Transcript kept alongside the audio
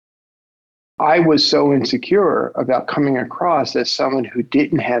I was so insecure about coming across as someone who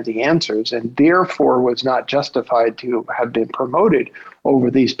didn't have the answers and therefore was not justified to have been promoted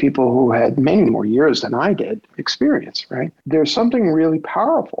over these people who had many more years than I did experience, right? There's something really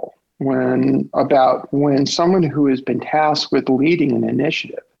powerful when someone who has been tasked with leading an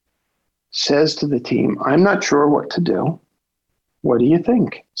initiative says to the team, I'm not sure what to do. What do you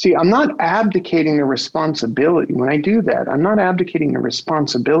think? See, I'm not abdicating the responsibility. When I do that, I'm not abdicating the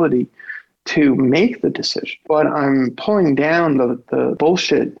responsibility to make the decision, but I'm pulling down the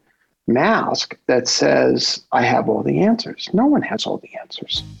bullshit mask that says I have all the answers. No one has all the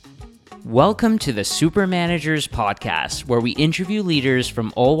answers. Welcome to the Super Managers Podcast, where we interview leaders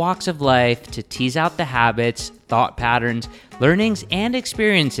from all walks of life to tease out the habits, thought patterns, learnings, and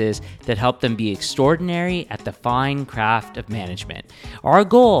experiences that help them be extraordinary at the fine craft of management. Our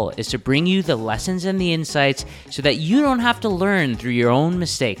goal is to bring you the lessons and the insights so that you don't have to learn through your own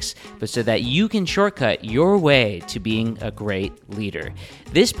mistakes, but so that you can shortcut your way to being a great leader.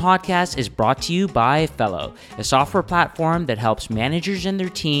 This podcast is brought to you by Fellow, a software platform that helps managers and their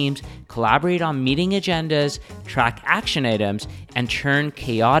teams collaborate on meeting agendas, track action items, and turn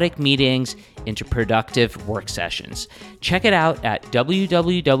chaotic meetings into productive work sessions. Check it out at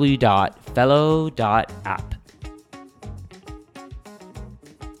www.fellow.app.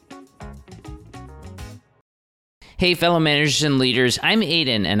 Hey, fellow managers and leaders, I'm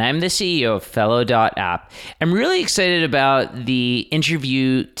Aiden, and I'm the CEO of Fellow.app. I'm really excited about the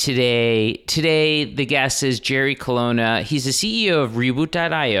interview today. Today, the guest is Jerry Colonna. He's the CEO of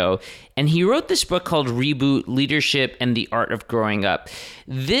Reboot.io, and he wrote this book called Reboot: Leadership and the Art of Growing Up.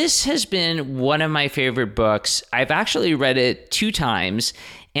 This has been one of my favorite books. I've actually read it 2 times,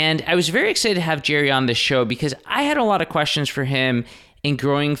 and I was very excited to have Jerry on the show because I had a lot of questions for him in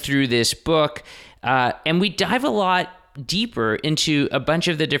going through this book. And we dive a lot deeper into a bunch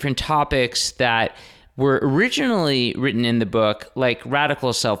of the different topics that were originally written in the book, like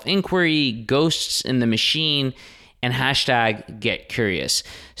radical self-inquiry, ghosts in the machine, and #GetCurious.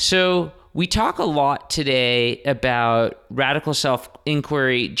 So we talk a lot today about radical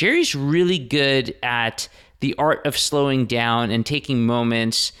self-inquiry. Jerry's really good at the art of slowing down and taking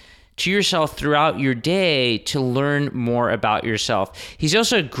moments to yourself throughout your day to learn more about yourself. He's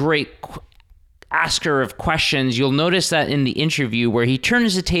also a great asker of questions. You'll notice that in the interview where he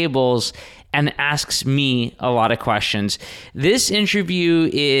turns the tables and asks me a lot of questions. This interview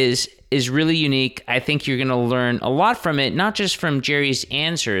is really unique. I think you're going to learn a lot from it, not just from Jerry's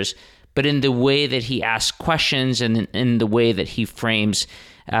answers, but in the way that he asks questions and in the way that he frames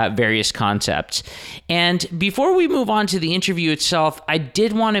various concepts. And before we move on to the interview itself, I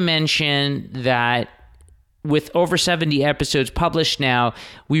did want to mention that with over 70 episodes published now,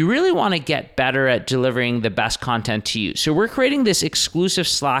 we really want to get better at delivering the best content to you. So we're creating this exclusive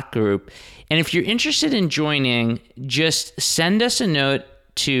Slack group. And if you're interested in joining, just send us a note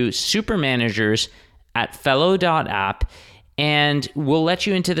to supermanagers@fellow.app and we'll let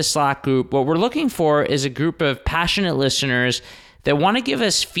you into the Slack group. What we're looking for is a group of passionate listeners that want to give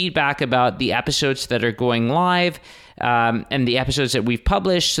us feedback about the episodes that are going live, and the episodes that we've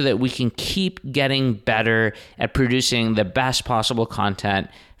published so that we can keep getting better at producing the best possible content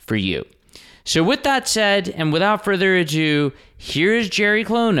for you. So with that said, and without further ado, here's Jerry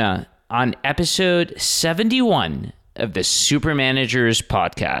Colonna on episode 71 of the Super Managers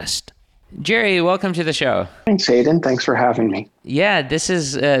Podcast. Jerry, welcome to the show. Thanks, Aiden. Thanks for having me. Yeah, this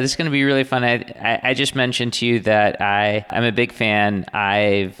is going to be really fun. I just mentioned to you that I'm a big fan.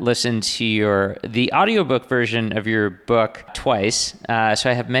 I've listened to the audiobook version of your book twice, so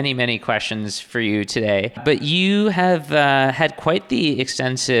I have many questions for you today. But you have had quite the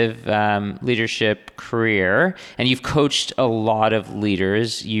extensive leadership career, and you've coached a lot of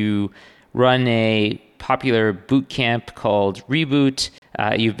leaders. You run a popular boot camp called Reboot.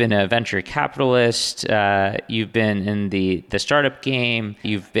 You've been a venture capitalist. You've been in the startup game.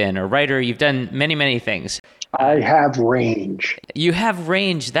 You've been a writer. You've done many things. I have range. You have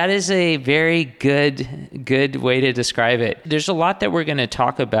range. That is a very good way to describe it. There's a lot that we're going to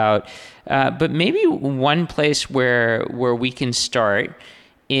talk about, but maybe one place where we can start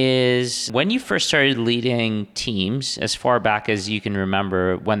is when you first started leading teams, as far back as you can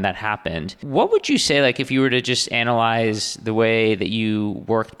remember when that happened. What would you say, like if you were to just analyze the way that you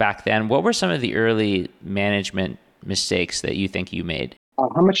worked back then, what were some of the early management mistakes that you think you made?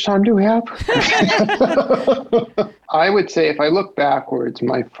 How much time do we have? I would say if I look backwards,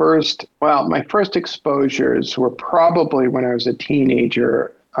 my first exposures were probably when I was a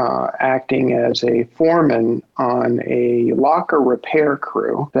teenager, acting as a foreman on a locker repair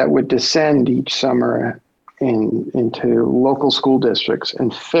crew that would descend each summer into local school districts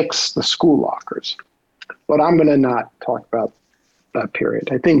and fix the school lockers. But I'm going to not talk about that period.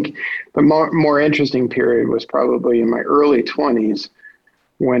 I think the more interesting period was probably in my early 20s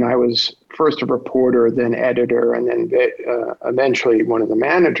when I was first a reporter, then editor, and then eventually one of the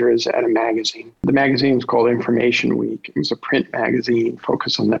managers at a magazine. The magazine was called Information Week. It was a print magazine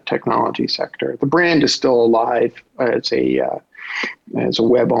focused on the technology sector. The brand is still alive. It's a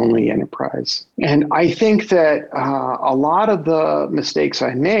web-only enterprise. And I think that a lot of the mistakes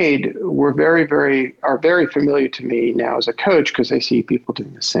I made are very familiar to me now as a coach because I see people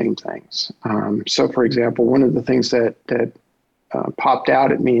doing the same things. So, for example, one of the things that popped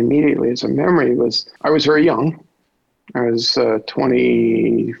out at me immediately as a memory was I was very young. I was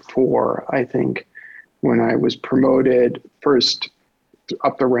 24, I think, when I was promoted first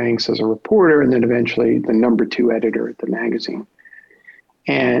up the ranks as a reporter and then eventually the number 2 editor at the magazine.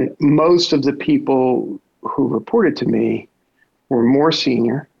 And most of the people who reported to me were more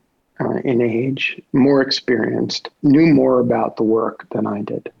senior in age, more experienced, knew more about the work than I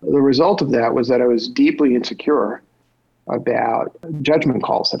did. The result of that was that I was deeply insecure about judgment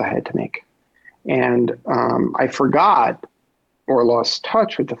calls that I had to make. And I forgot or lost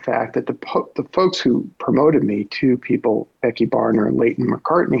touch with the fact that the folks who promoted me, 2 people, Becky Barner and Leighton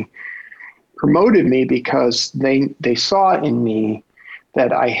McCartney, promoted me because they saw in me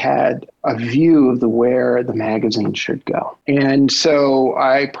that I had a view of where the magazine should go. And so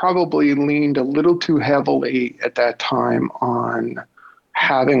I probably leaned a little too heavily at that time on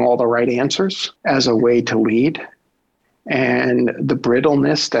having all the right answers as a way to lead, and the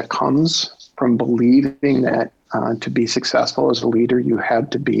brittleness that comes from believing that to be successful as a leader, you had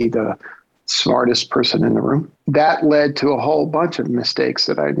to be the smartest person in the room. That led to a whole bunch of mistakes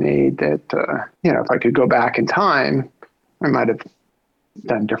that I made that, if I could go back in time, I might have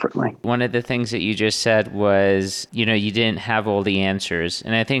done differently. One of the things that you just said was, you didn't have all the answers.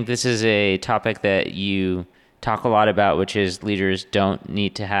 And I think this is a topic that you talk a lot about, which is leaders don't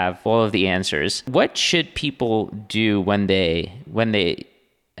need to have all of the answers. What should people do when they,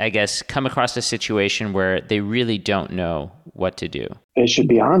 I guess, come across a situation where they really don't know what to do? They should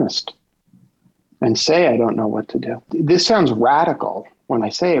be honest and say, I don't know what to do. This sounds radical when I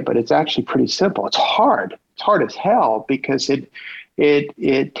say it, but it's actually pretty simple. It's hard. It's hard as hell because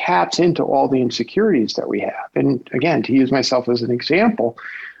it taps into all the insecurities that we have. And again, to use myself as an example,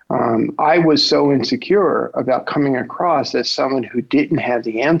 I was so insecure about coming across as someone who didn't have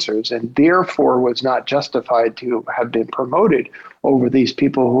the answers and therefore was not justified to have been promoted over these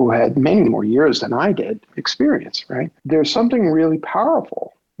people who had many more years than I did experience, right? There's something really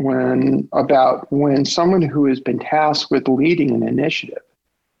powerful when someone who has been tasked with leading an initiative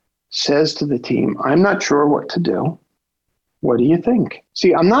says to the team, I'm not sure what to do. What do you think?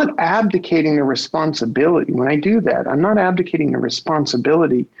 See, I'm not abdicating the responsibility. When I do that, I'm not abdicating the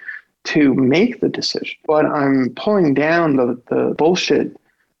responsibility to make the decision, but I'm pulling down the bullshit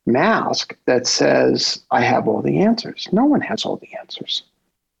mask that says I have all the answers. No one has all the answers.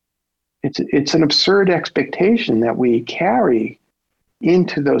 It's an absurd expectation that we carry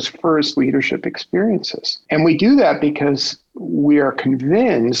into those first leadership experiences. And we do that because we are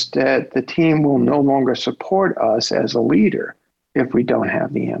convinced that the team will no longer support us as a leader if we don't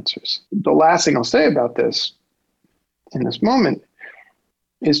have the answers. The last thing I'll say about this in this moment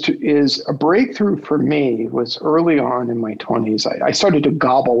is a breakthrough for me was early on in my 20s. I started to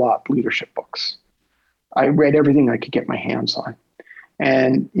gobble up leadership books. I read everything I could get my hands on.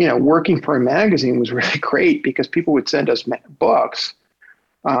 And, working for a magazine was really great because people would send us books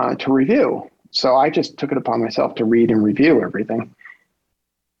to review. So I just took it upon myself to read and review everything.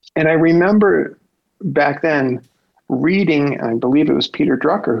 And I remember back then reading, I believe it was Peter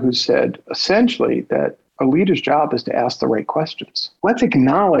Drucker, who said essentially that a leader's job is to ask the right questions. Let's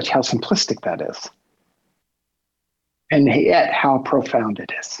acknowledge how simplistic that is, and yet how profound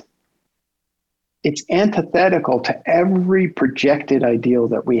it is. It's antithetical to every projected ideal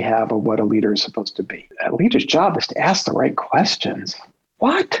that we have of what a leader is supposed to be. A leader's job is to ask the right questions.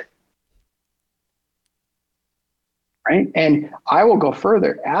 What? Right? And I will go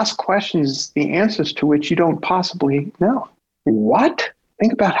further. Ask questions, the answers to which you don't possibly know. What?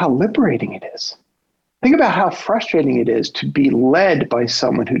 Think about how liberating it is. Think about how frustrating it is to be led by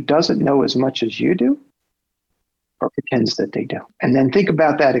someone who doesn't know as much as you do or pretends that they do. And then think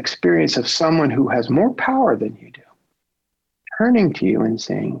about that experience of someone who has more power than you do, turning to you and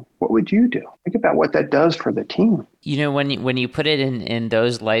saying, what would you do? Think about what that does for the team. When you put it in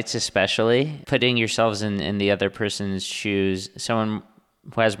those lights, especially putting yourselves in the other person's shoes, someone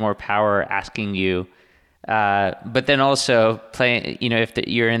who has more power asking you But then also playing, if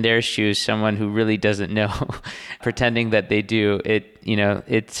you're in their shoes, someone who really doesn't know, pretending that they do,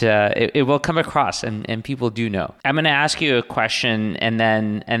 it will come across, and people do know. I'm going to ask you a question, and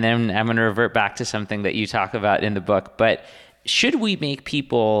then I'm going to revert back to something that you talk about in the book. But should we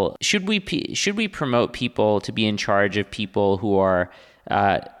promote people to be in charge of people who are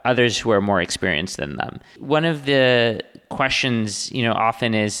others who are more experienced than them? One of the questions,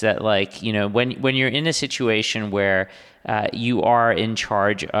 often is that, when you're in a situation where you are in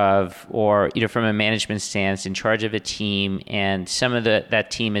charge of, or from a management stance, in charge of a team, and some of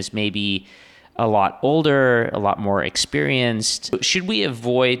that team is maybe a lot older, a lot more experienced, should we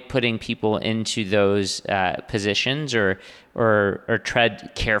avoid putting people into those positions, or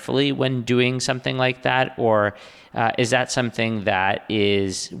tread carefully when doing something like that? Or is that something that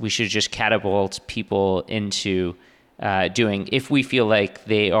we should just catapult people into doing if we feel like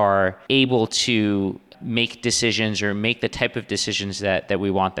they are able to make decisions, or make the type of decisions that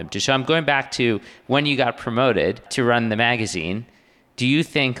we want them to? So I'm going back to when you got promoted to run the magazine. Do you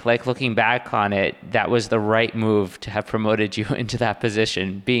think, looking back on it, that was the right move to have promoted you into that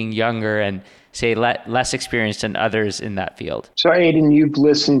position, being younger and, say, less experienced than others in that field? So, Aidan, you've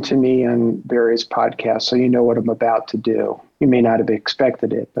listened to me on various podcasts, so you know what I'm about to do. You may not have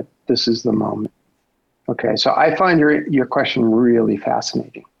expected it, but this is the moment. Okay, so I find your question really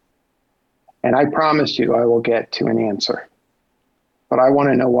fascinating. And I promise you I will get to an answer. But I want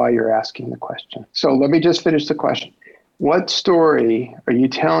to know why you're asking the question. So let me just finish the question. What story are you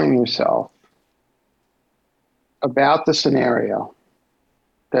telling yourself about the scenario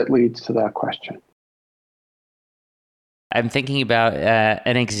that leads to that question? I'm thinking about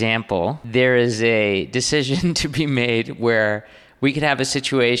an example. There is a decision to be made where we could have a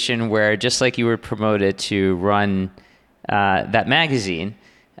situation where, just like you were promoted to run that magazine,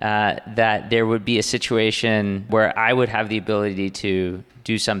 that there would be a situation where I would have the ability to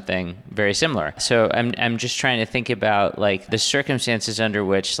do something very similar. So I'm just trying to think about the circumstances under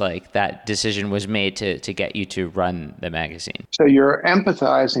which that decision was made to get you to run the magazine. So you're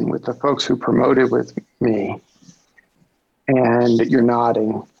empathizing with the folks who promoted with me, and you're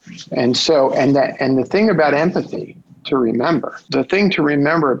nodding. And the thing about empathy to remember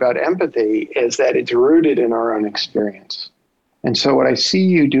about empathy is that it's rooted in our own experience. And so what I see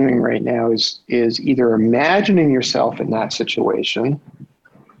you doing right now is either imagining yourself in that situation,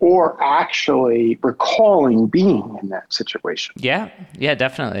 or actually recalling being in that situation. Yeah,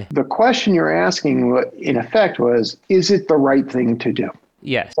 definitely. The question you're asking, in effect, was, is it the right thing to do?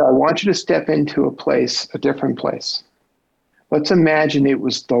 Yes. So I want you to step into a different place. Let's imagine it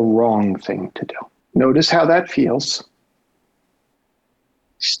was the wrong thing to do. Notice how that feels.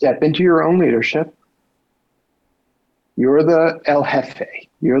 Step into your own leadership. You're the El Jefe.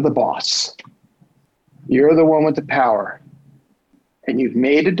 You're the boss. You're the one with the power. And you've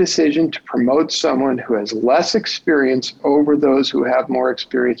made a decision to promote someone who has less experience over those who have more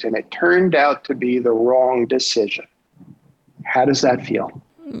experience, and it turned out to be the wrong decision. How does that feel?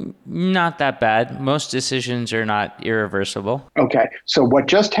 Not that bad. Most decisions are not irreversible. Okay, so what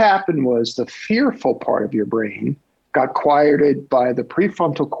just happened was the fearful part of your brain got quieted by the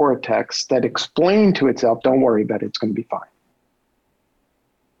prefrontal cortex that explained to itself, don't worry about it, it's going to be fine.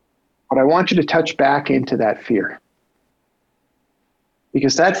 But I want you to touch back into that fear,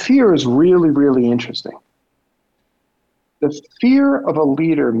 because that fear is really, really interesting. The fear of a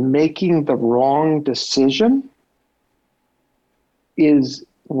leader making the wrong decision is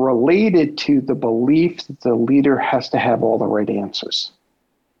related to the belief that the leader has to have all the right answers.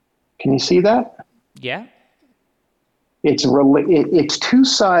 Can you see that? Yeah. It's two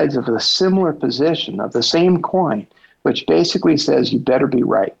sides of a similar position, of the same coin, which basically says you better be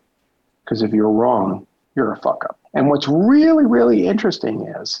right, because if you're wrong, you're a fuck up. And what's really, really interesting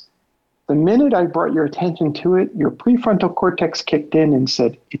is the minute I brought your attention to it, your prefrontal cortex kicked in and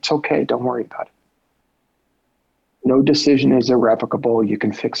said, it's okay, don't worry about it. No decision is irrevocable. You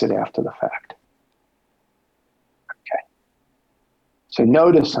can fix it after the fact. Okay. So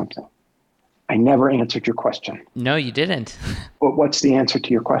notice something. I never answered your question. No, you didn't. But what's the answer to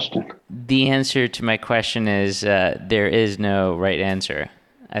your question? The answer to my question is there is no right answer,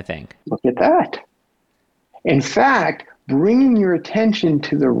 I think. Look at that. In fact, bringing your attention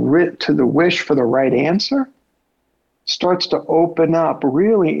to the wish for the right answer starts to open up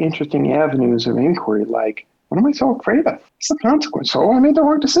really interesting avenues of inquiry, like, what am I so afraid of? What's the consequence? Oh, I made the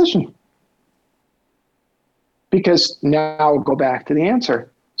wrong decision. Because now I'll go back to the answer.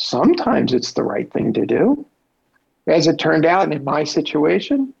 Sometimes it's the right thing to do. As it turned out in my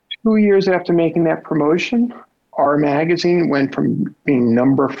situation, 2 years after making that promotion, our magazine went from being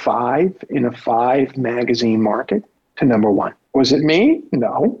number 5 in a 5 magazine market to number 1. Was it me?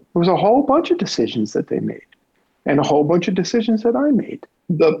 No. It was a whole bunch of decisions that they made and a whole bunch of decisions that I made.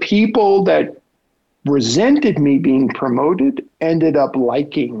 The people that resented me being promoted ended up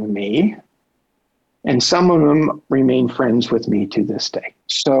liking me, and some of them remain friends with me to this day.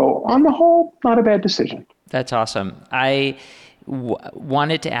 So on the whole, not a bad decision. That's awesome. I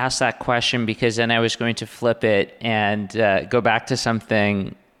wanted to ask that question because then I was going to flip it and go back to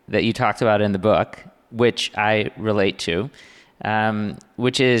something that you talked about in the book, which I relate to,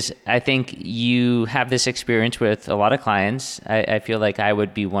 which is, I think you have this experience with a lot of clients. I feel like I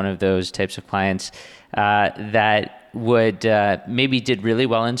would be one of those types of clients that would maybe did really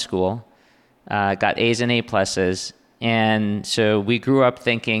well in school, got A's and A pluses. And so we grew up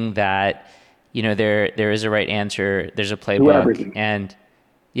thinking that, there is a right answer, there's a playbook, and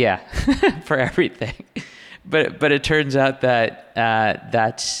yeah, for everything. But it turns out that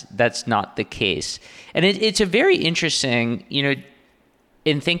that's not the case. And it's a very interesting,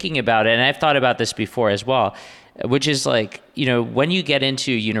 in thinking about it, and I've thought about this before as well, which is like, when you get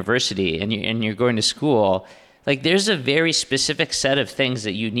into university and you're going to school, like there's a very specific set of things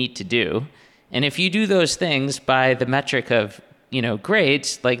that you need to do. And if you do those things by the metric of,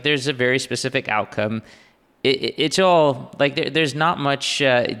 grades, like there's a very specific outcome. It's all like there's not much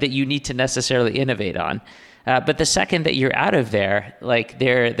that you need to necessarily innovate on. But the second that you're out of there, like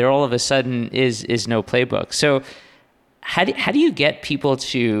there all of a sudden is no playbook. So how do you get people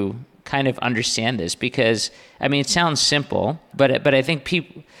to kind of understand this? Because I mean, it sounds simple, but I think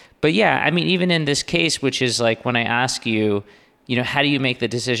people, but yeah, I mean, even in this case, which is like when I ask you, how do you make the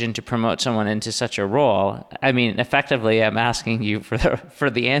decision to promote someone into such a role? I mean, effectively, I'm asking you for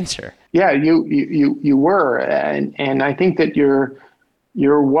the answer. Yeah, you were, and I think that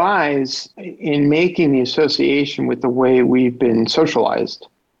you're wise in making the association with the way we've been socialized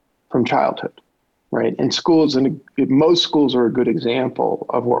from childhood, right? And most schools are a good example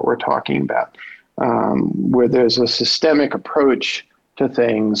of what we're talking about, where there's a systemic approach to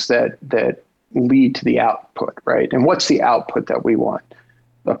things that lead to the output, right? And what's the output that we want?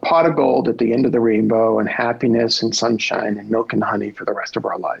 A pot of gold at the end of the rainbow and happiness and sunshine and milk and honey for the rest of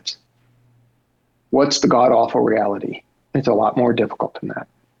our lives. What's the god-awful reality? It's a lot more difficult than that.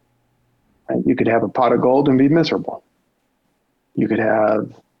 Right? You could have a pot of gold and be miserable. You could have,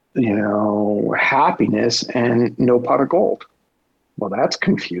 happiness and no pot of gold. Well, that's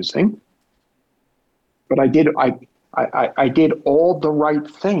confusing. But I did all the right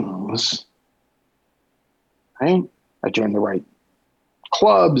things. Right? I joined the right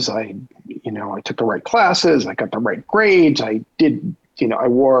clubs. I took the right classes. I got the right grades. I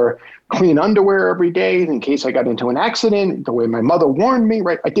wore clean underwear every day in case I got into an accident, the way my mother warned me,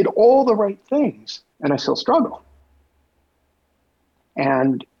 right? I did all the right things and I still struggle.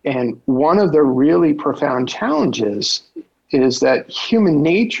 And one of the really profound challenges is that human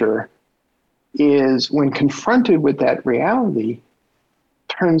nature is, when confronted with that reality,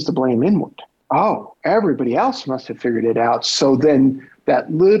 turns the blame inward. Oh, everybody else must have figured it out. So then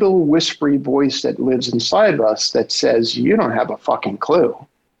that little whispery voice that lives inside of us that says, you don't have a fucking clue,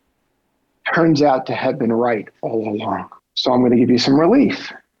 turns out to have been right all along. So I'm going to give you some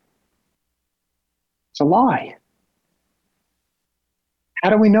relief. It's a lie. How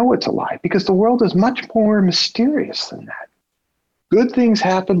do we know it's a lie? Because the world is much more mysterious than that. Good things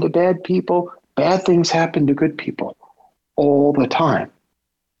happen to bad people. Bad things happen to good people all the time.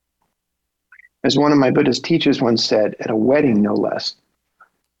 As one of my Buddhist teachers once said, at a wedding no less,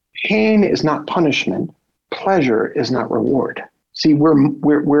 pain is not punishment, pleasure is not reward. See,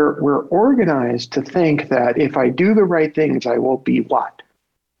 we're organized to think that if I do the right things, I will be what?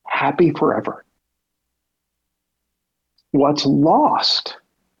 Happy forever. What's lost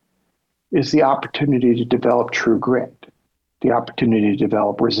is the opportunity to develop true grit, the opportunity to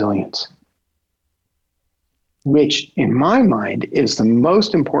develop resilience, which in my mind is the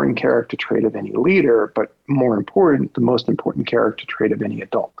most important character trait of any leader, but more important, the most important character trait of any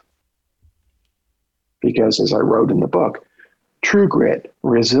adult. Because as I wrote in the book, true grit,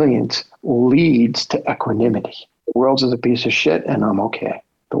 resilience leads to equanimity. The world is a piece of shit and I'm okay.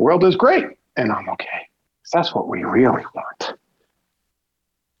 The world is great and I'm okay. That's what we really want.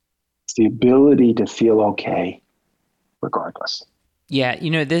 It's the ability to feel okay regardless. Yeah,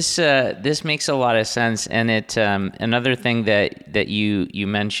 this makes a lot of sense, and it another thing that you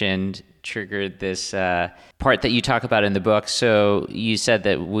mentioned triggered this part that you talk about in the book. So you said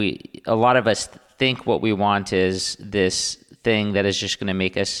that a lot of us think what we want is this thing that is just going to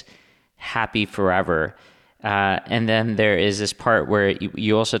make us happy forever. And then there is this part where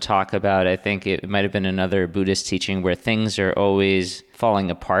you also talk about, I think it might have been another Buddhist teaching, where things are always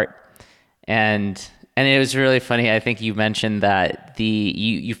falling apart. And it was really funny. I think you mentioned that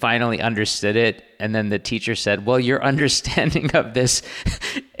you finally understood it, and then the teacher said, "Well, your understanding of this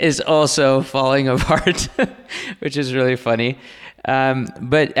is also falling apart," which is really funny.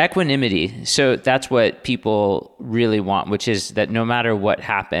 But equanimity. So that's what people really want, which is that no matter what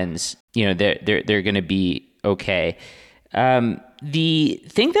happens, they're going to be okay. The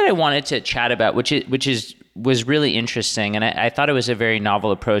thing that I wanted to chat about, was really interesting, and I thought it was a very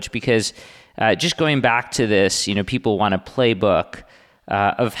novel approach because just going back to this, people want a playbook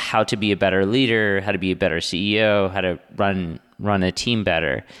of how to be a better leader, how to be a better CEO, how to run a team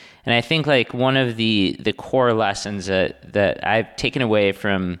better. And I think like one of the core lessons that I've taken away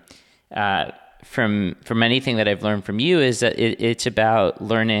from anything that I've learned from you is that it's about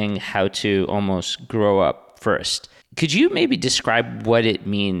learning how to almost grow up first. Could you maybe describe what it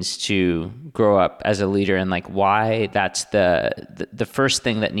means to grow up as a leader and like why that's the first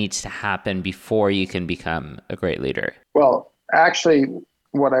thing that needs to happen before you can become a great leader? Well, actually,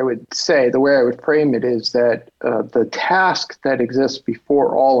 what I would say, the way I would frame it is that the task that exists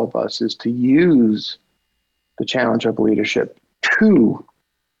before all of us is to use the challenge of leadership to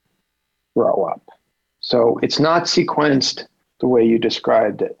grow up. So it's not sequenced the way you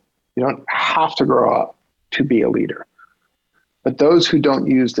described it. You don't have to grow up to be a leader. But those who don't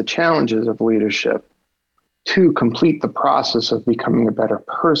use the challenges of leadership to complete the process of becoming a better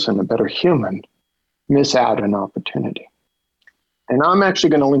person, a better human, miss out on an opportunity. And I'm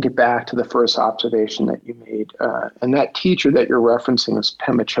actually going to link it back to the first observation that you made. And that teacher that you're referencing is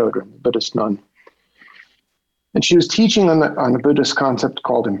Pema Chodron, the Buddhist nun. And she was teaching on the Buddhist concept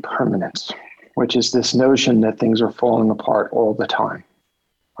called impermanence, which is this notion that things are falling apart all the time,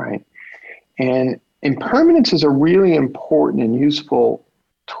 right? And impermanence is a really important and useful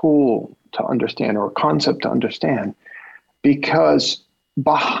tool to understand, or a concept to understand, because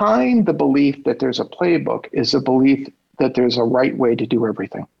behind the belief that there's a playbook is a belief that there's a right way to do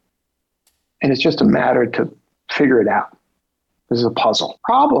everything. And it's just a matter to figure it out. This is a puzzle.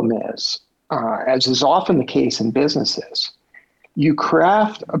 Problem is, as is often the case in businesses, you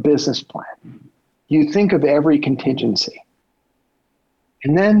craft a business plan. You think of every contingency.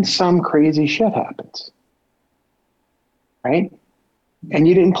 And then some crazy shit happens, right? And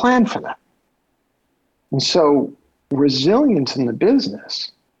you didn't plan for that. And so resilience in the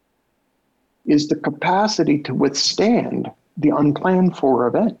business is the capacity to withstand the unplanned for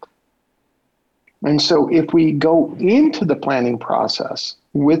event. And so if we go into the planning process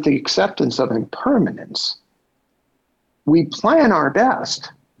with the acceptance of impermanence, we plan our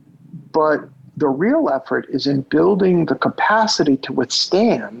best, but the real effort is in building the capacity to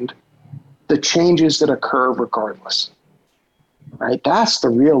withstand the changes that occur regardless, right? That's the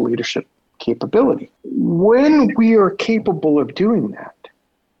real leadership capability. When we are capable of doing that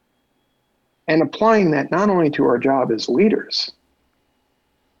and applying that not only to our job as leaders,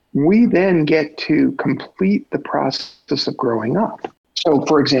 we then get to complete the process of growing up. So,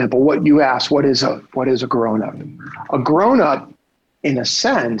 for example, what you asked, what is a grown-up? A grown-up, in a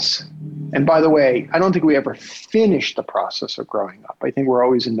sense, and by the way, I don't think we ever finish the process of growing up. I think we're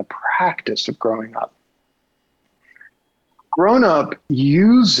always in the practice of growing up. Grown-up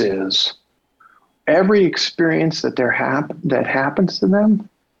uses every experience that that happens to them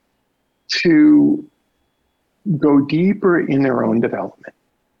to go deeper in their own development.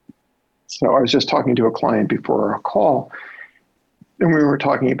 So I was just talking to a client before our call, and we were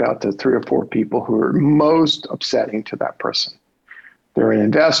talking about the 3 or 4 people who are most upsetting to that person. They're an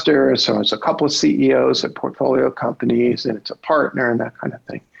investor, so it's a couple of CEOs at portfolio companies, and it's a partner and that kind of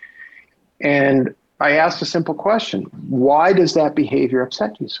thing. And I asked a simple question: why does that behavior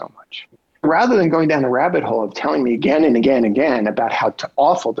upset you so much? Rather than going down the rabbit hole of telling me again and again and again about how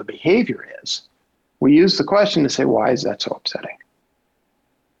awful the behavior is, we used the question to say, why is that so upsetting?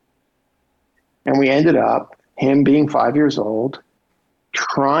 And we ended up, him being 5 years old,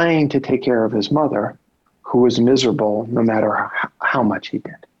 trying to take care of his mother, who was miserable no matter how much he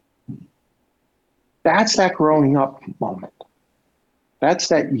did. That's that growing up moment. That's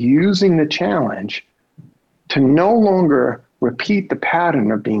that using the challenge to no longer repeat the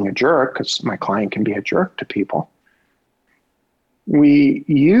pattern of being a jerk, because my client can be a jerk to people. We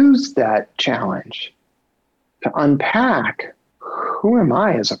use that challenge to unpack, who am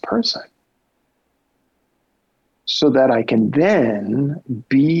I as a person? So that I can then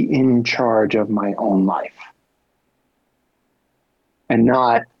be in charge of my own life. And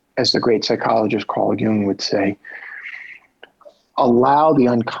not, as the great psychologist Carl Jung would say, allow the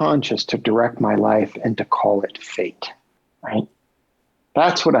unconscious to direct my life and to call it fate, right?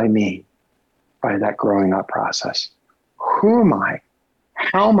 That's what I mean by that growing up process. Who am I?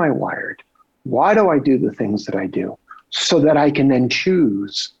 How am I wired? Why do I do the things that I do? So that I can then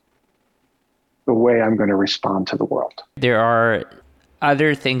choose the way I'm going to respond to the world. There are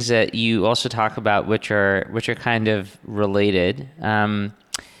other things that you also talk about which are kind of related.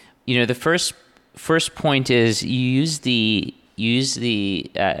 The first point is you use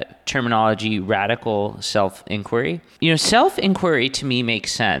the terminology radical self-inquiry. Self-inquiry to me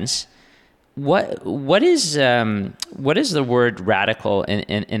makes sense. What is the word radical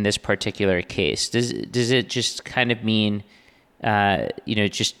in this particular case? Does it just kind of mean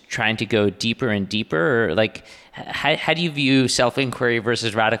just trying to go deeper and deeper, or like how do you view self-inquiry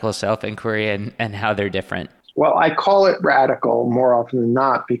versus radical self-inquiry and how they're different? Well, I call it radical more often than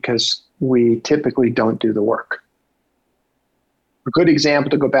not because we typically don't do the work. A good example,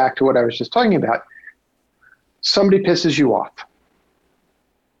 to go back to what I was just talking about, somebody pisses you off.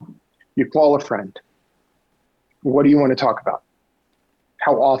 You call a friend. What do you want to talk about?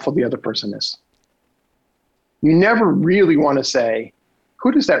 How awful the other person is. You never really want to say,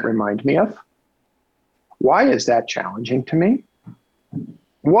 who does that remind me of? Why is that challenging to me?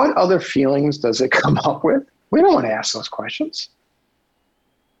 What other feelings does it come up with? We don't want to ask those questions.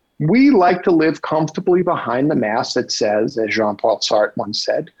 We like to live comfortably behind the mask that says, as Jean-Paul Sartre once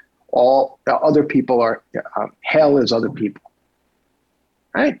said, all other people are, hell is other people.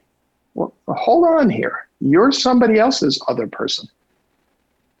 Right? Well, hold on here. You're somebody else's other person.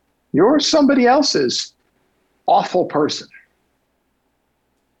 You're somebody else's awful person.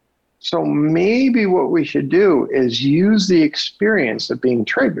 So maybe what we should do is use the experience of being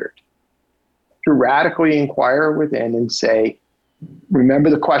triggered to radically inquire within and say, remember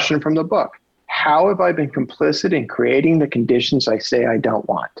the question from the book, how have I been complicit in creating the conditions I say I don't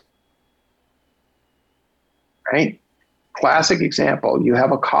want? Right? Classic example, you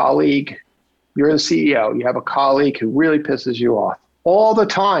have a colleague, you're the CEO, you have a colleague who really pisses you off all the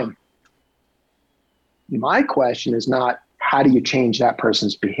time. My question is not, how do you change that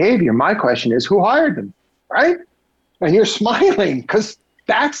person's behavior? My question is, who hired them, right? And you're smiling because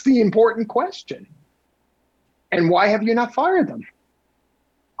that's the important question. And why have you not fired them?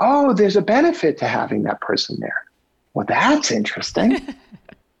 Oh, there's a benefit to having that person there. Well, that's interesting,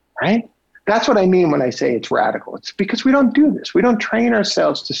 right? That's what I mean when I say it's radical. It's because we don't do this. We don't train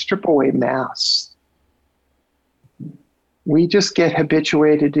ourselves to strip away masks. We just get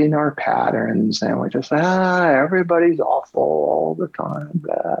habituated in our patterns and we just, everybody's awful all the time.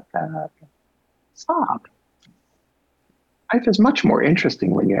 Blah, blah, blah. Stop. Life is much more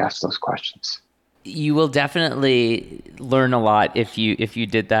interesting when you ask those questions. You will definitely learn a lot if you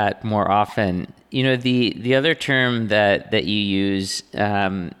did that more often. The other term that you use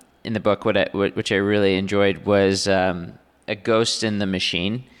in the book, which I really enjoyed, was a ghost in the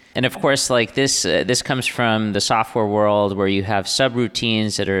machine. And of course, like this comes from the software world where you have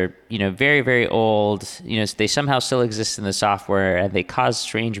subroutines that are, very, very old. They somehow still exist in the software and they cause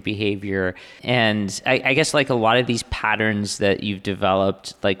strange behavior. And I guess like a lot of these patterns that you've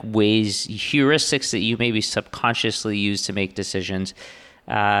developed, like ways, heuristics that you maybe subconsciously use to make decisions,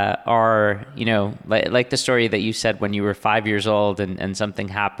 are, like the story that you said when you were 5 years old and something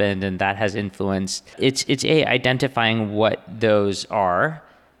happened and that has influenced. It's identifying what those are,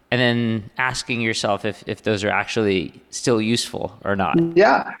 and then asking yourself if those are actually still useful or not.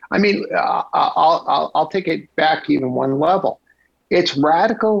 Yeah, I mean, I'll take it back even one level. It's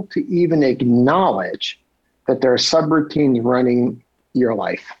radical to even acknowledge that there are subroutines running your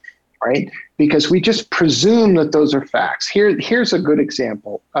life, right? Because we just presume that those are facts. Here's a good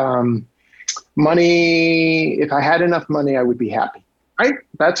example. Money, if I had enough money, I would be happy, right?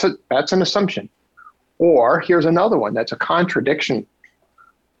 That's an assumption. Or here's another one that's a contradiction.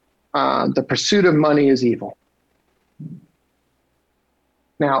 The pursuit of money is evil.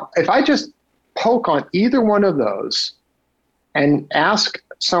 Now, if I just poke on either one of those and ask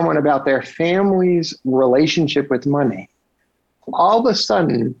someone about their family's relationship with money, all of a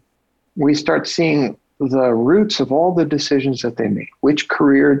sudden we start seeing the roots of all the decisions that they make. Which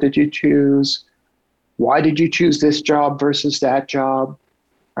career did you choose? Why did you choose this job versus that job?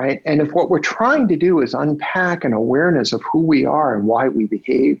 Right? And if what we're trying to do is unpack an awareness of who we are and why we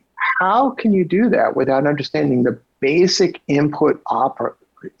behave, how can you do that without understanding the basic input-output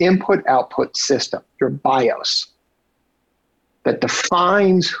system, your BIOS, that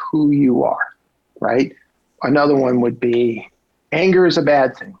defines who you are, right? Another one would be anger is a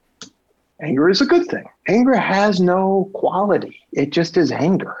bad thing. Anger is a good thing. Anger has no quality. It just is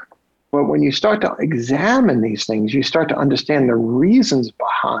anger. But when you start to examine these things, you start to understand the reasons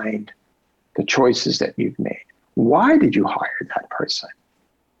behind the choices that you've made. Why did you hire that person?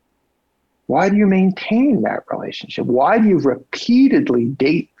 Why do you maintain that relationship? Why do you repeatedly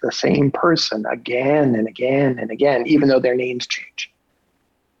date the same person again and again and again, even though their names change?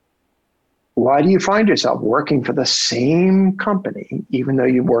 Why do you find yourself working for the same company, even though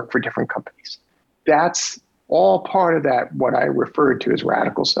you work for different companies? That's all part of that, what I referred to as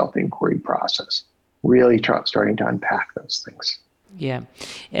radical self-inquiry process, really starting to unpack those things. Yeah.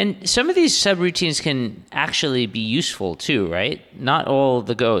 And some of these subroutines can actually be useful too, right? Not all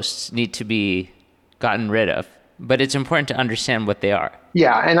the ghosts need to be gotten rid of, but it's important to understand what they are.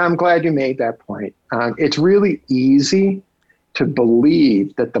 Yeah, and I'm glad you made that point. It's really easy to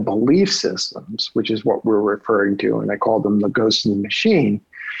believe that the belief systems, which is what we're referring to, and I call them the ghost in the machine,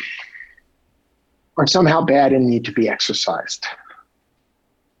 are somehow bad and need to be exercised.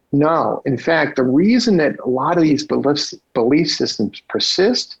 No, in fact, the reason that a lot of these belief systems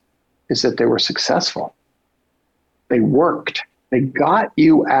persist is that they were successful. They worked. They got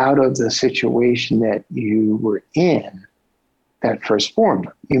you out of the situation that you were in that first formed.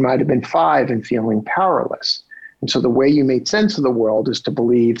 You might have been 5 and feeling powerless. And so the way you made sense of the world is to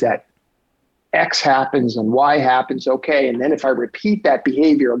believe that X happens and Y happens, okay, and then if I repeat that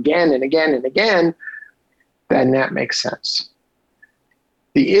behavior again and again and again, then that makes sense.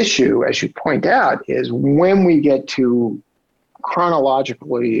 The issue, as you point out, is when we get to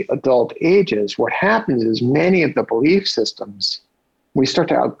chronologically adult ages, what happens is many of the belief systems, we start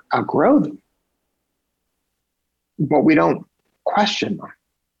to outgrow them, but we don't question them.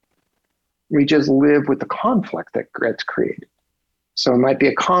 We just live with the conflict that gets created. So it might be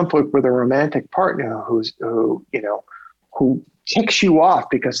a conflict with a romantic partner who ticks you off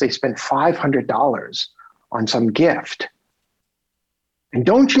because they spent $500 on some gift. And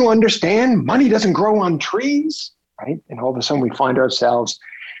don't you understand? Money doesn't grow on trees, right? And all of a sudden we find ourselves,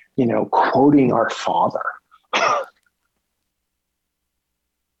 quoting our father,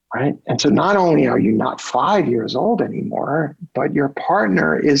 right? And so not only are you not 5 years old anymore, but your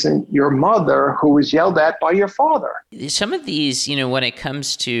partner isn't your mother who was yelled at by your father. Some of these, when it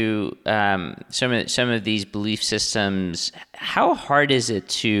comes to some of these belief systems, how hard is it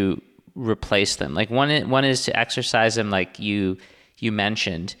to replace them? Like one is to exercise them, like you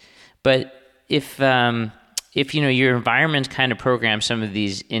mentioned, but if your environment kind of programs some of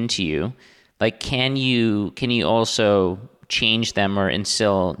these into you, like can you also change them or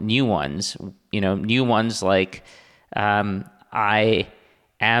instill new ones? New ones like I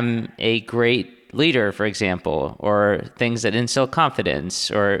am a great leader, for example, or things that instill confidence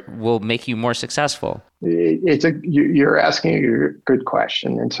or will make you more successful. You're asking a good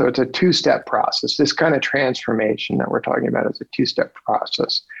question. And so it's a 2-step process. This kind of transformation that we're talking about is a 2-step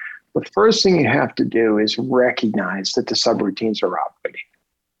process. The first thing you have to do is recognize that the subroutines are operating.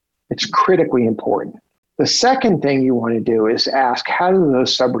 It's critically important. The second thing you want to do is ask, how do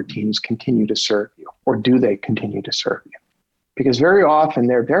those subroutines continue to serve you? Or do they continue to serve you? Because very often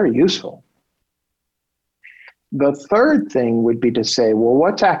they're very useful. The third thing would be to say, well,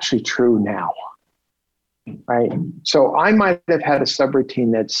 what's actually true now? Right? So I might have had a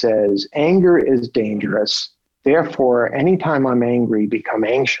subroutine that says anger is dangerous. Therefore, anytime I'm angry, become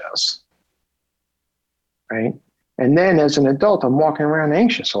anxious. Right? And then as an adult, I'm walking around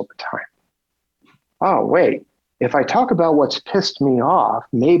anxious all the time. Oh, wait, if I talk about what's pissed me off,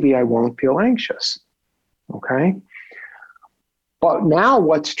 maybe I won't feel anxious. Okay? But now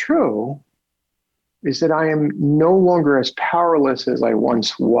what's true is that I am no longer as powerless as I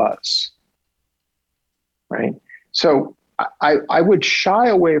once was. Right? So I would shy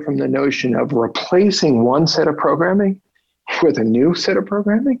away from the notion of replacing one set of programming with a new set of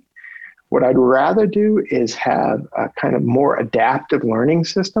programming. What I'd rather do is have a kind of more adaptive learning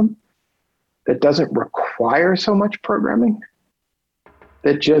system that doesn't require so much programming,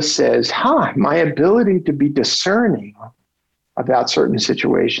 that just says, my ability to be discerning about certain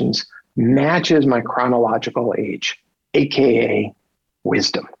situations matches my chronological age, AKA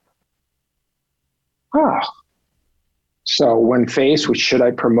wisdom. So when faced with should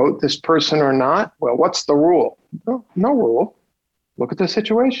I promote this person or not? Well, what's the rule? No rule. Look at the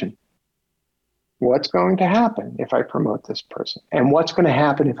situation. What's going to happen if I promote this person? And what's going to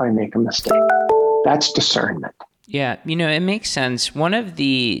happen if I make a mistake? That's discernment. Yeah, it makes sense. One of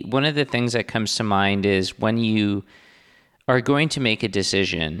the things that comes to mind is when you are going to make a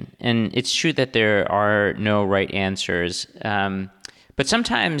decision, and it's true that there are no right answers, but But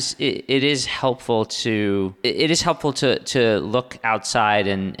sometimes it is helpful to look outside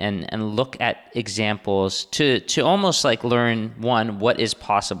and look at examples to almost like learn, one, what is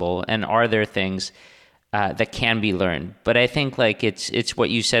possible, and are there things that can be learned. But I think like it's what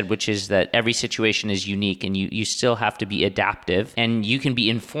you said, which is that every situation is unique, and you still have to be adaptive, and you can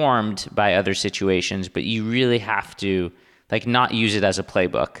be informed by other situations, but you really have to like not use it as a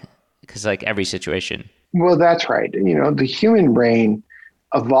playbook, because like every situation. Well, that's right. The human brain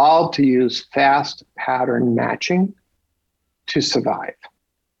evolved to use fast pattern matching to survive,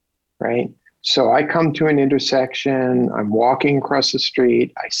 right? So I come to an intersection, I'm walking across the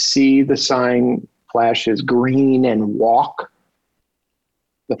street, I see the sign flashes green and walk.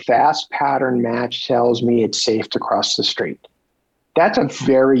 The fast pattern match tells me it's safe to cross the street. That's a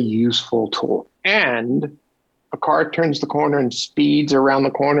very useful tool. And a car turns the corner and speeds around the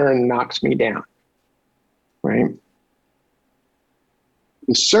corner and knocks me down, right?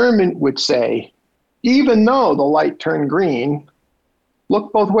 Discernment would say, even though the light turned green,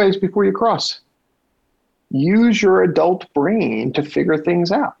 look both ways before you cross. Use your adult brain to figure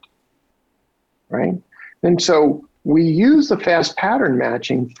things out, right? And so we use the fast pattern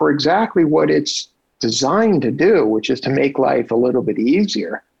matching for exactly what it's designed to do, which is to make life a little bit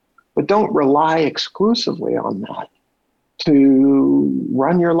easier, but don't rely exclusively on that to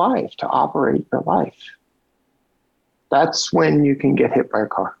run your life, to operate your life. That's when you can get hit by a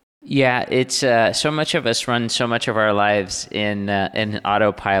car. Yeah, it's so much of us run so much of our lives in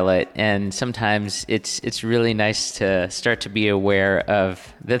autopilot, and sometimes it's really nice to start to be aware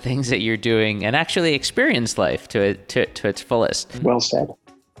of the things that you're doing and actually experience life to its fullest. Well said.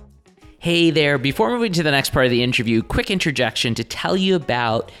 Hey there, before moving to the next part of the interview, quick interjection to tell you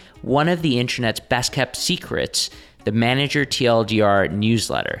about one of the internet's best kept secrets, the Manager TLDR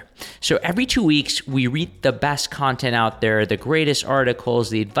newsletter. So every 2 weeks, we read the best content out there, the greatest articles,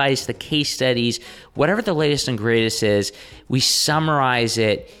 the advice, the case studies, whatever the latest and greatest is, we summarize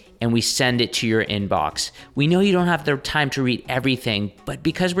it and we send it to your inbox. We know you don't have the time to read everything, but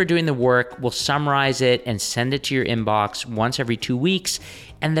because we're doing the work, we'll summarize it and send it to your inbox once every 2 weeks.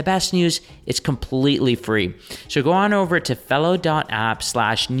 And the best news, it's completely free. So go on over to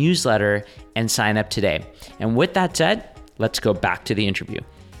fellow.app/newsletter and sign up today. And with that said, let's go back to the interview.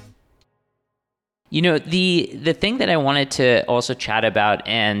 The thing that I wanted to also chat about,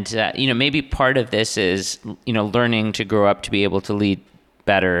 and maybe part of this is learning to grow up to be able to lead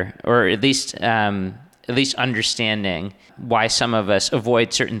better, or at least understanding why some of us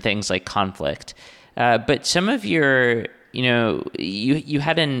avoid certain things like conflict. But some of your you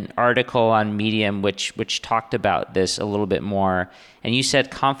had an article on Medium which talked about this a little bit more, and you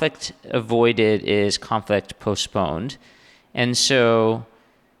said conflict avoided is conflict postponed. And so,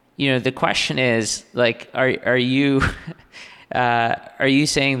 the question is, like, are you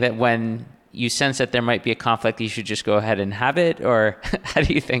saying that when you sense that there might be a conflict, you should just go ahead and have it, or how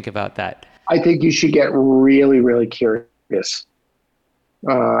do you think about that? I think you should get really, really curious.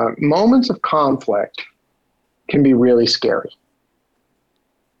 Moments of conflict can be really scary.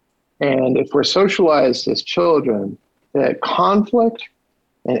 And if we're socialized as children, that conflict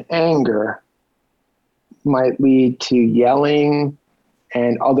and anger might lead to yelling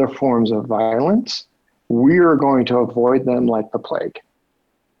and other forms of violence, we are going to avoid them like the plague.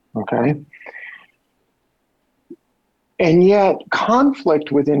 Okay? And yet,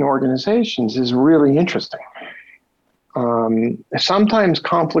 conflict within organizations is really interesting. Sometimes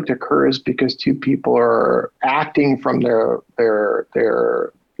conflict occurs because two people are acting from their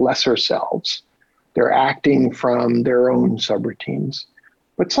lesser selves. They're acting from their own subroutines.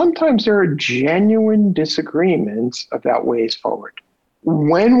 But sometimes there are genuine disagreements about ways forward.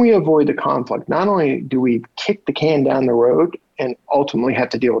 When we avoid the conflict, not only do we kick the can down the road and ultimately have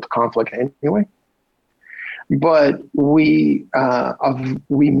to deal with the conflict anyway, but we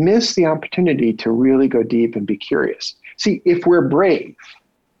miss the opportunity to really go deep and be curious. See, if we're brave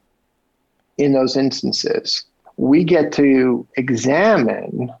in those instances, we get to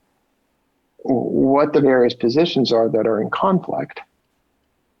examine what the various positions are that are in conflict,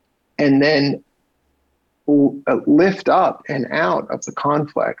 and then lift up and out of the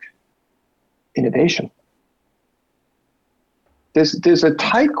conflict innovation. There's a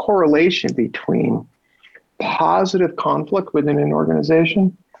tight correlation between positive conflict within an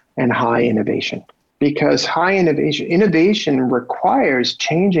organization and high innovation. Because high innovation requires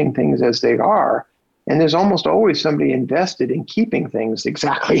changing things as they are, and there's almost always somebody invested in keeping things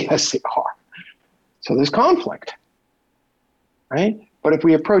exactly as they are. So there's conflict, right? But if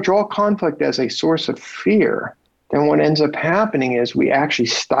we approach all conflict as a source of fear, then what ends up happening is we actually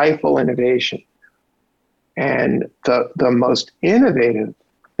stifle innovation. And the most innovative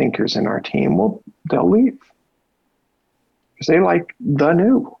thinkers in our team they'll leave because they like the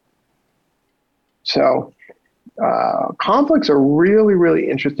new. So conflicts are really, really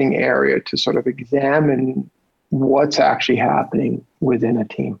interesting area to sort of examine what's actually happening within a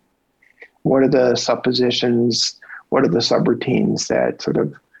team. What are the suppositions? What are the subroutines that sort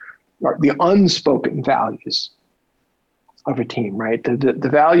of are the unspoken values of a team, right? The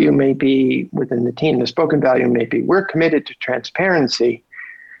value may be within the team. The spoken value may be we're committed to transparency.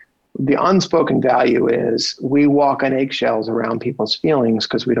 The unspoken value is we walk on eggshells around people's feelings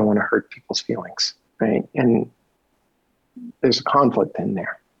because we don't want to hurt people's feelings, right? And there's a conflict in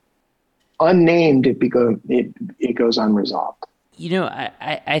there. Unnamed, it goes unresolved.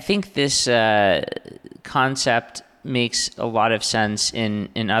 I think this concept makes a lot of sense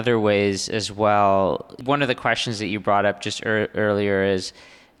in other ways as well. One of the questions that you brought up just earlier is,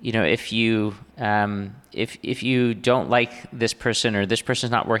 if you don't like this person or this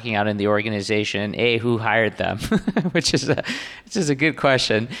person's not working out in the organization, A, who hired them, which is a good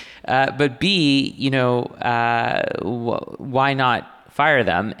question. But B, why not fire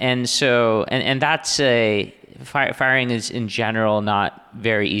them? And so, and that's firing is in general not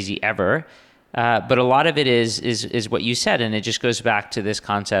very easy ever. But a lot of it is what you said, and it just goes back to this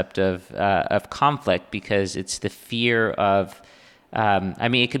concept of conflict, because it's the fear of,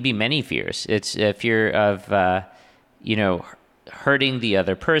 it could be many fears. It's a fear of, hurting the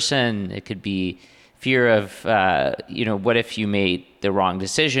other person. It could be fear of, what if you made the wrong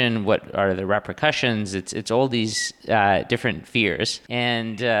decision? What are the repercussions? It's all these different fears.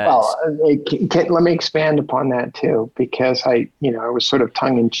 And let me expand upon that too, because I was sort of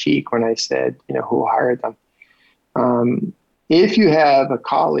tongue in cheek when I said, who hired them. If you have a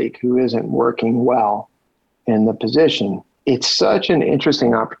colleague who isn't working well in the position, it's such an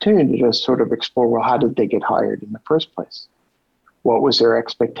interesting opportunity to sort of explore, well, how did they get hired in the first place? What was their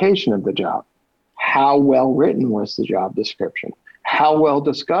expectation of the job? How well written was the job description? How well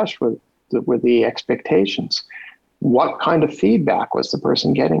discussed were the expectations? What kind of feedback was the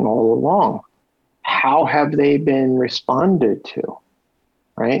person getting all along? How have they been responded to,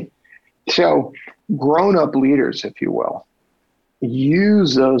 right? So grown-up leaders, if you will,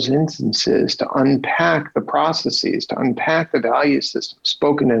 use those instances to unpack the processes, to unpack the value system,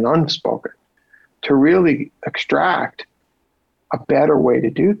 spoken and unspoken, to really extract a better way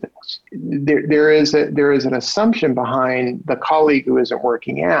to do things. There is an assumption behind the colleague who isn't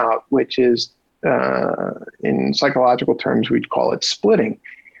working out, which is, in psychological terms, we'd call it splitting,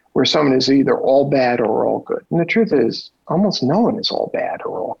 where someone is either all bad or all good. And the truth is, almost no one is all bad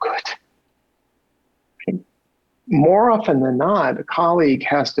or all good. More often than not, a colleague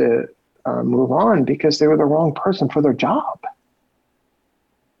has to move on because they were the wrong person for their job.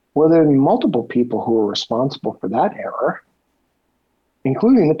 Well, there are multiple people who are responsible for that error,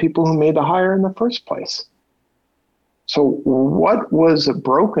 including the people who made the hire in the first place. So what was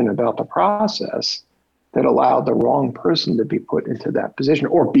broken about the process that allowed the wrong person to be put into that position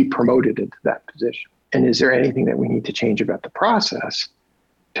or be promoted into that position? And is there anything that we need to change about the process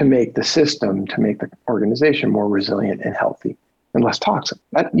to make the system, to make the organization more resilient and healthy and less toxic?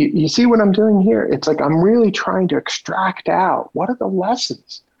 You see what I'm doing here? It's like I'm really trying to extract out what are the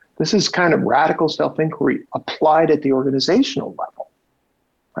lessons. This is kind of radical self-inquiry applied at the organizational level,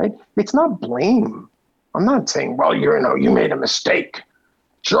 right? It's not blame. I'm not saying, well, you made a mistake.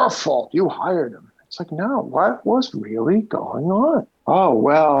 It's your fault. You hired him. It's like, no, what was really going on? Oh,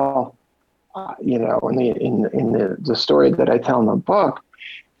 well, in the story that I tell in the book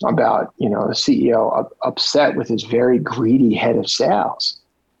about, the CEO upset with his very greedy head of sales,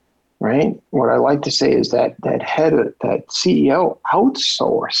 right? What I like to say is that that CEO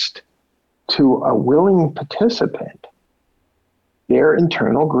outsourced to a willing participant their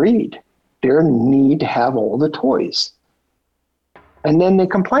internal greed, their need to have all the toys. And then they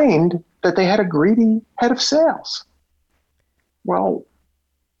complained that they had a greedy head of sales. Well,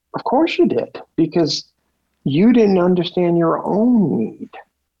 of course you did, because you didn't understand your own need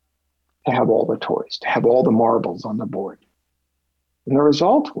to have all the toys, to have all the marbles on the board. And the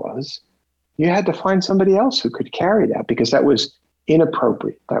result was you had to find somebody else who could carry that, because that was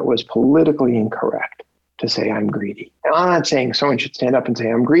inappropriate. That was politically incorrect to say, I'm greedy. And I'm not saying someone should stand up and say,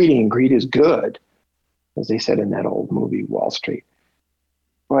 I'm greedy and greed is good, as they said in that old movie, Wall Street.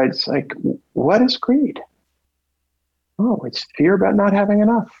 But it's like, what is greed? Oh, it's fear about not having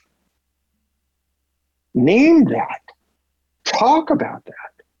enough. Name that. Talk about that.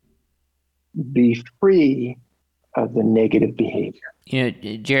 Be free of the negative behavior.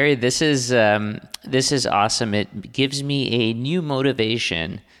 Jerry, this is awesome. It gives me a new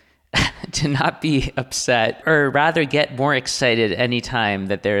motivation to not be upset, or rather get more excited anytime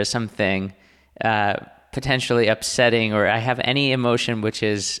that there is something potentially upsetting, or I have any emotion which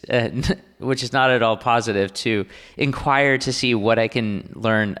is not at all positive, to inquire to see what I can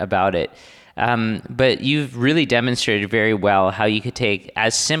learn about it. But you've really demonstrated very well how you could take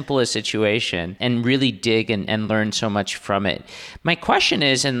as simple a situation and really dig and learn so much from it. My question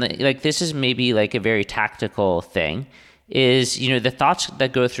is, and like this is maybe like a very tactical thing, is, the thoughts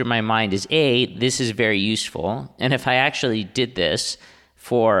that go through my mind is, A, this is very useful. And if I actually did this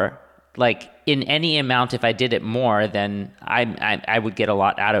for like in any amount, if I did it more, then I would get a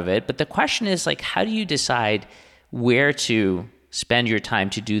lot out of it. But the question is, like, how do you decide where to spend your time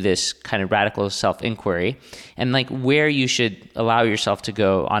to do this kind of radical self-inquiry, and like where you should allow yourself to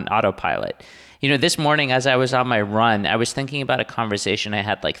go on autopilot? This morning as I was on my run, I was thinking about a conversation I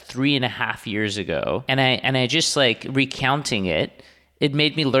had like 3.5 years ago, and I just like recounting it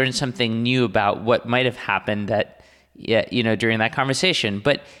made me learn something new about what might have happened during that conversation.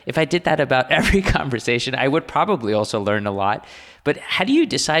 But if I did that about every conversation, I would probably also learn a lot. But how do you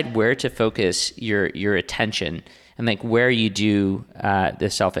decide where to focus your attention, and like where you do the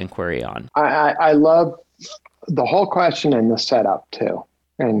self-inquiry on? I love the whole question and the setup too.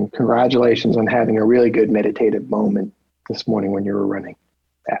 And congratulations on having a really good meditative moment this morning when you were running.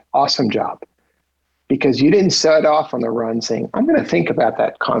 Awesome job. Because you didn't set off on the run saying, I'm going to think about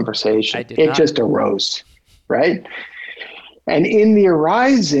that conversation. I did not. It just arose, right? And in the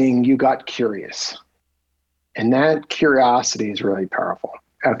arising, you got curious. And that curiosity is really powerful.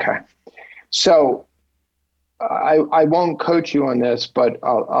 Okay. So I won't coach you on this, but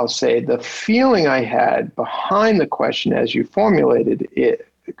I'll say the feeling I had behind the question as you formulated it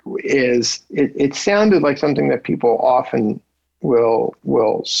it sounded like something that people often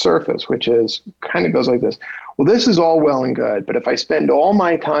will surface, which is kind of goes like this. Well, this is all well and good, but if I spend all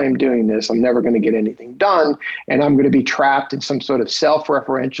my time doing this, I'm never going to get anything done, and I'm going to be trapped in some sort of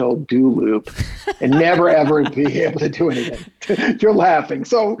self-referential do loop and never, ever be able to do anything. You're laughing.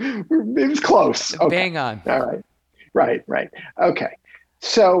 So it was close. Okay. Bang on. All right. Right. Okay.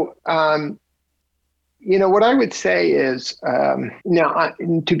 So, what I would say is, now,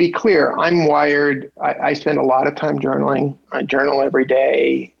 to be clear, I'm wired. I spend a lot of time journaling. I journal every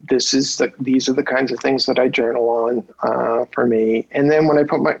day. These are the kinds of things that I journal on for me. And then when I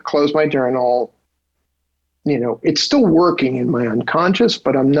close my journal, it's still working in my unconscious,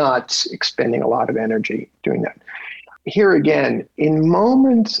 but I'm not expending a lot of energy doing that. Here again, in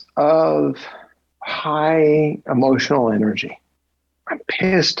moments of high emotional energy, I'm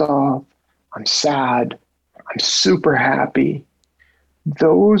pissed off, I'm sad, I'm super happy.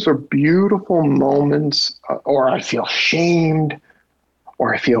 Those are beautiful moments, or I feel shamed,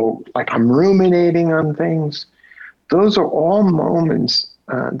 or I feel like I'm ruminating on things. Those are all moments,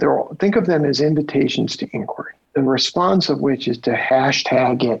 think of them as invitations to inquiry, the response of which is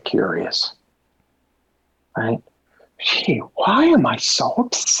to #get curious, right? Gee, why am I so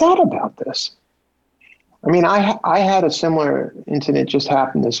upset about this? I mean, I had a similar incident just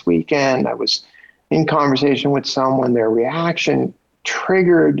happened this weekend. I was in conversation with someone. Their reaction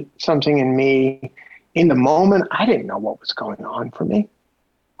triggered something in me. In the moment, I didn't know what was going on for me.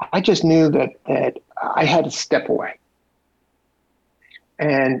 I just knew that I had to step away.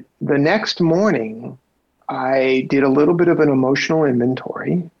 And the next morning, I did a little bit of an emotional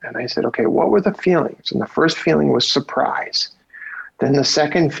inventory. And I said, okay, what were the feelings? And the first feeling was surprise. Then the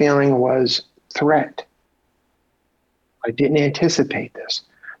second feeling was threat. I didn't anticipate this.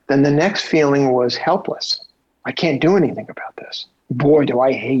 Then the next feeling was helpless. I can't do anything about this. Boy, do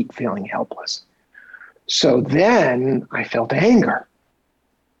I hate feeling helpless. So then I felt anger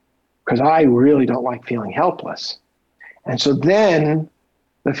because I really don't like feeling helpless. And so then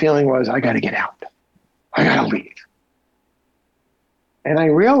the feeling was, I got to get out. I got to leave. And I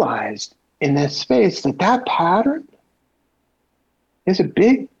realized in that space that pattern is a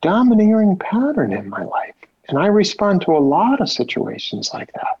big domineering pattern in my life. And I respond to a lot of situations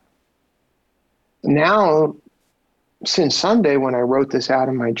like that. Now, since Sunday, when I wrote this out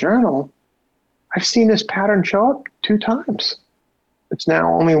in my journal, I've seen this pattern show up 2 times. It's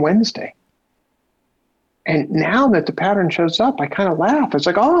now only Wednesday. And now that the pattern shows up, I kind of laugh. It's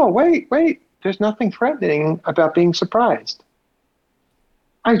like, oh, wait, there's nothing threatening about being surprised.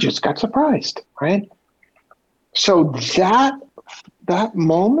 I just got surprised, right? So that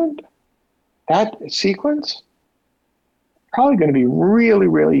moment, that sequence, probably going to be really,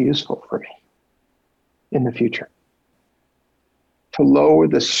 really useful for me in the future to lower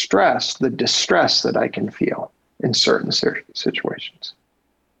the stress, the distress that I can feel in certain situations.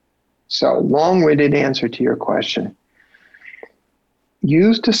 So long-winded answer to your question.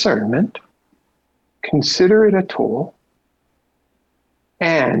 use discernment, consider it a tool,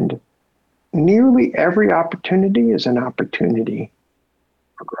 and nearly every opportunity is an opportunity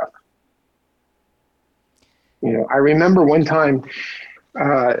for growth. I remember one time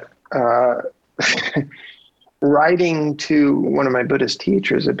writing to one of my Buddhist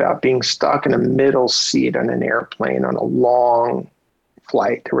teachers about being stuck in a middle seat on an airplane on a long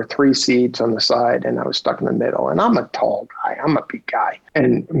flight. There were 3 seats on the side and I was stuck in the middle. And I'm a tall guy. I'm a big guy.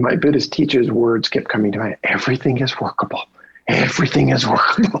 And my Buddhist teacher's words kept coming to mind. Everything is workable. Everything is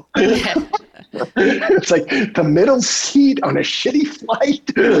workable. It's like the middle seat on a shitty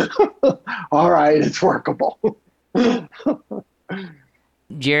flight. All right, it's workable.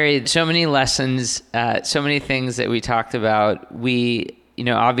 Jerry, so many lessons, so many things that we talked about. We,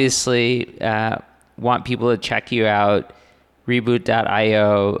 obviously want people to check you out,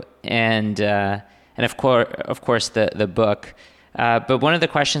 reboot.io, and of course the book. But one of the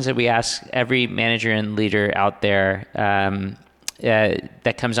questions that we ask every manager and leader out there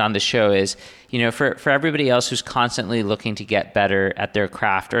that comes on the show is, for everybody else who's constantly looking to get better at their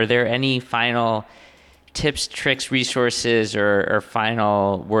craft, are there any final tips, tricks, resources, or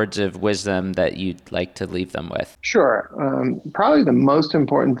final words of wisdom that you'd like to leave them with? Sure. Probably the most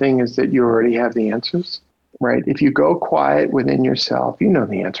important thing is that you already have the answers, right? If you go quiet within yourself, you know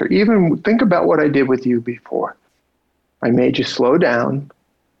the answer. Even think about what I did with you before. I made you slow down,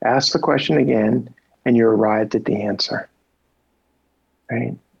 ask the question again, and you arrived at the answer,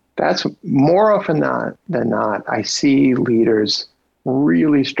 right? That's more often than not, I see leaders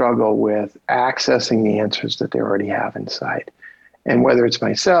really struggle with accessing the answers that they already have inside. And whether it's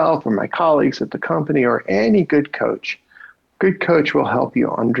myself or my colleagues at the company or any good coach will help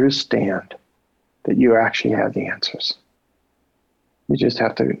you understand that you actually have the answers. You just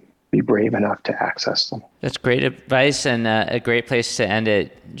have to be brave enough to access them. That's great advice and a great place to end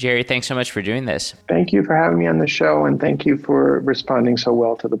it. Jerry, thanks so much for doing this. Thank you for having me on the show, and thank you for responding so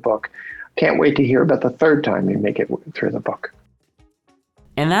well to the book. Can't wait to hear about the 3rd time you make it through the book.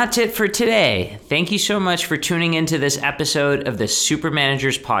 And that's it for today. Thank you so much for tuning into this episode of the Super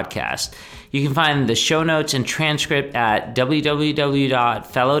Managers Podcast. You can find the show notes and transcript at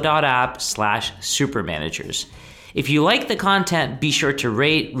www.fellow.app/supermanagers. If you like the content, be sure to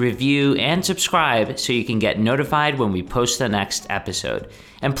rate, review, and subscribe so you can get notified when we post the next episode.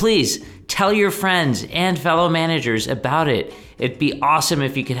 And please tell your friends and fellow managers about it. It'd be awesome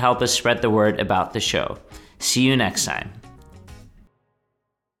if you could help us spread the word about the show. See you next time.